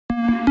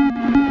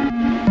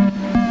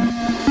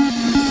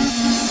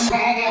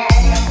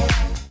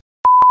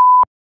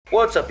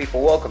What's up,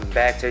 people? Welcome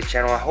back to the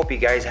channel. I hope you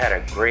guys had a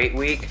great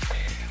week.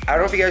 I don't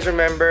know if you guys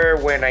remember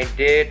when I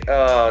did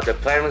the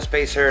plenum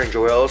spacer and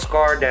Joel's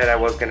car that I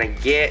was gonna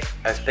get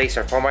a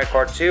spacer for my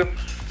car too.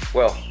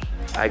 Well,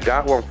 I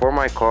got one for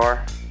my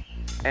car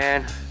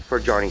and for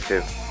Johnny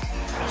too.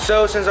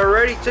 So since I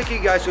already took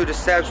you guys through the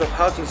steps of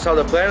how to install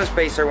the plenum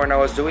spacer when I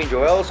was doing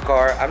Joel's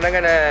car, I'm not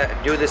gonna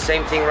do the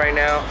same thing right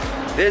now.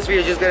 This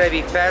video is just gonna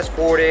be fast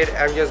forwarded.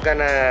 I'm just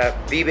gonna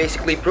be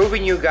basically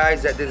proving you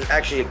guys that this is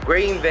actually a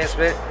great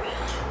investment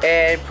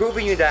and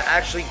proving you that I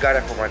actually got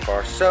it for my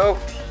car. So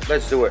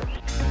let's do it.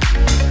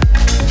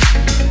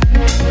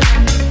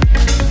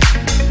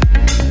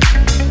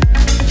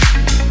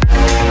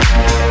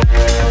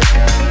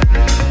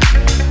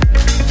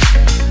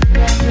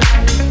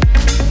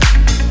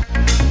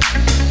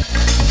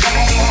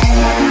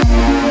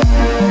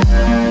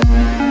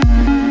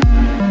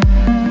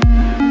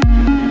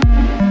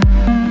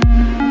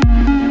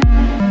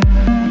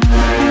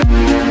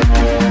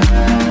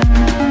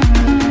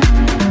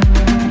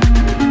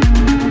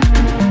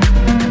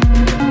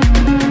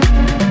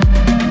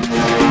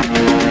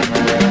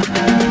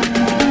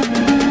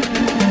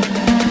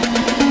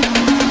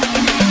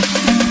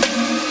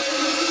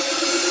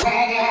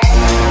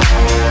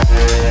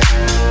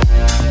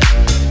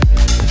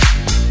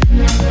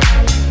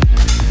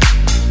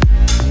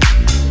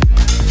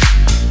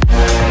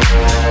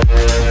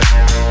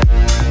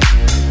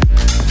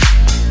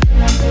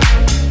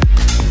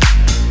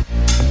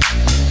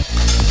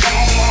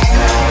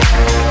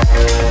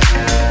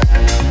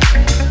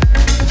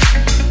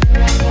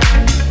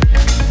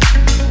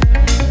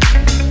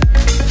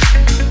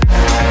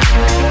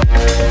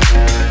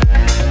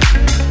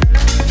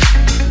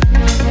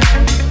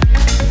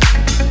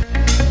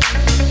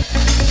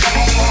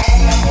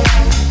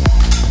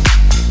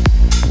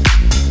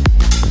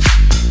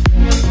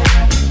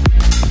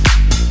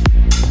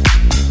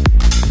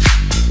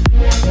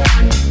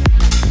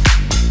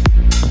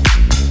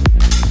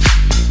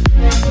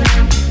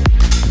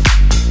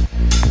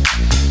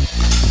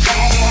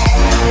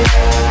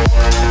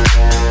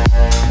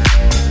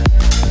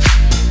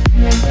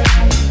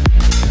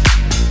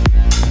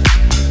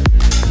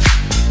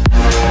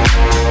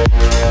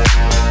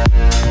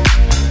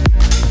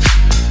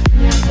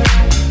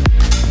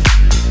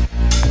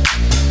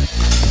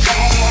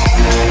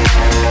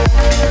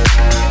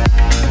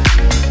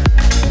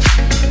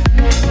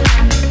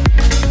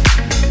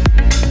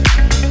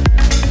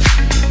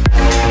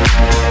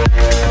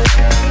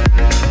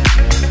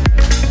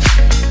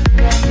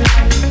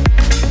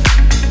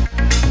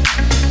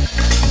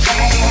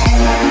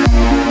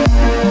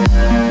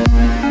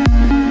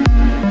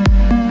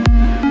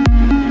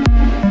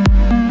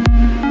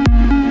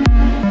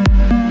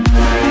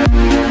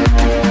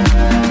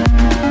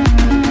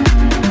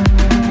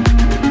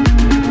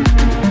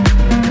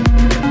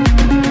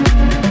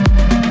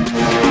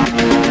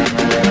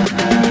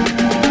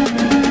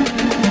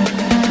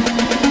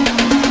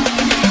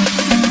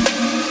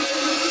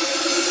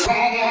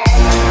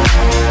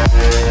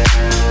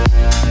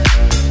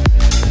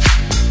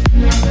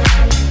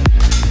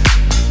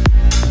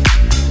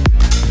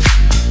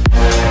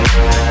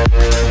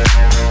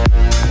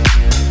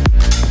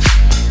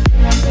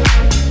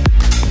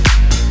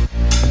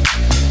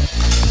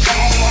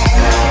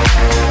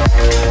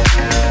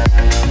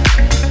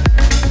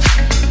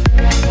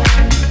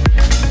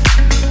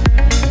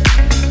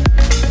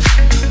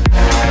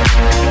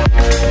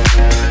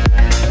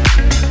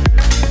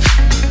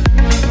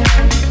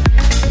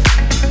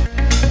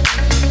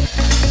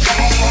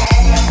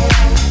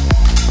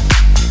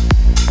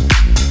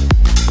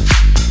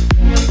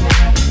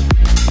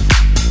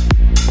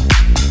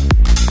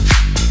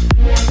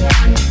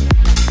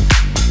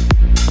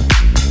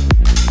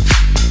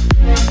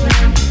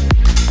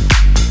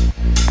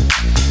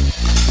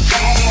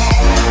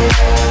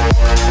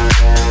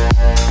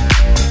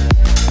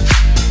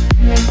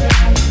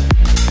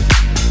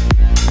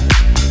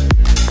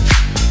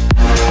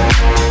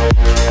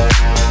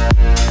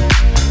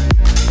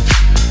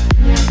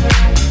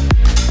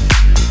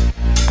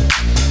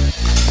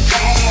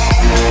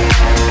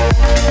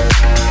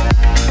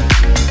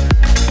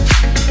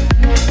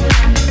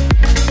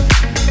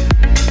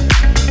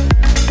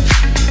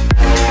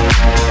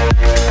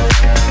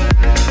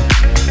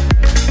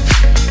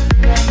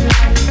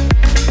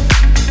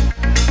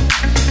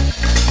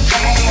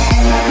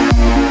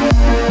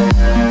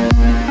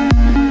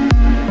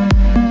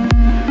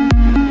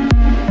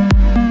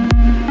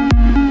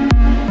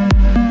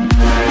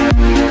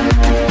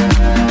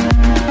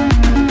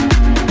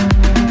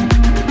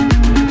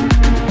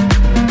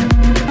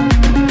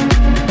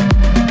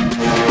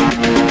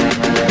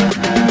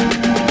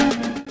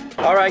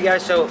 Alright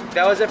guys, so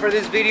that was it for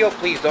this video.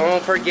 Please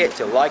don't forget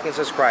to like and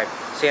subscribe.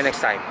 See you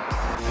next time.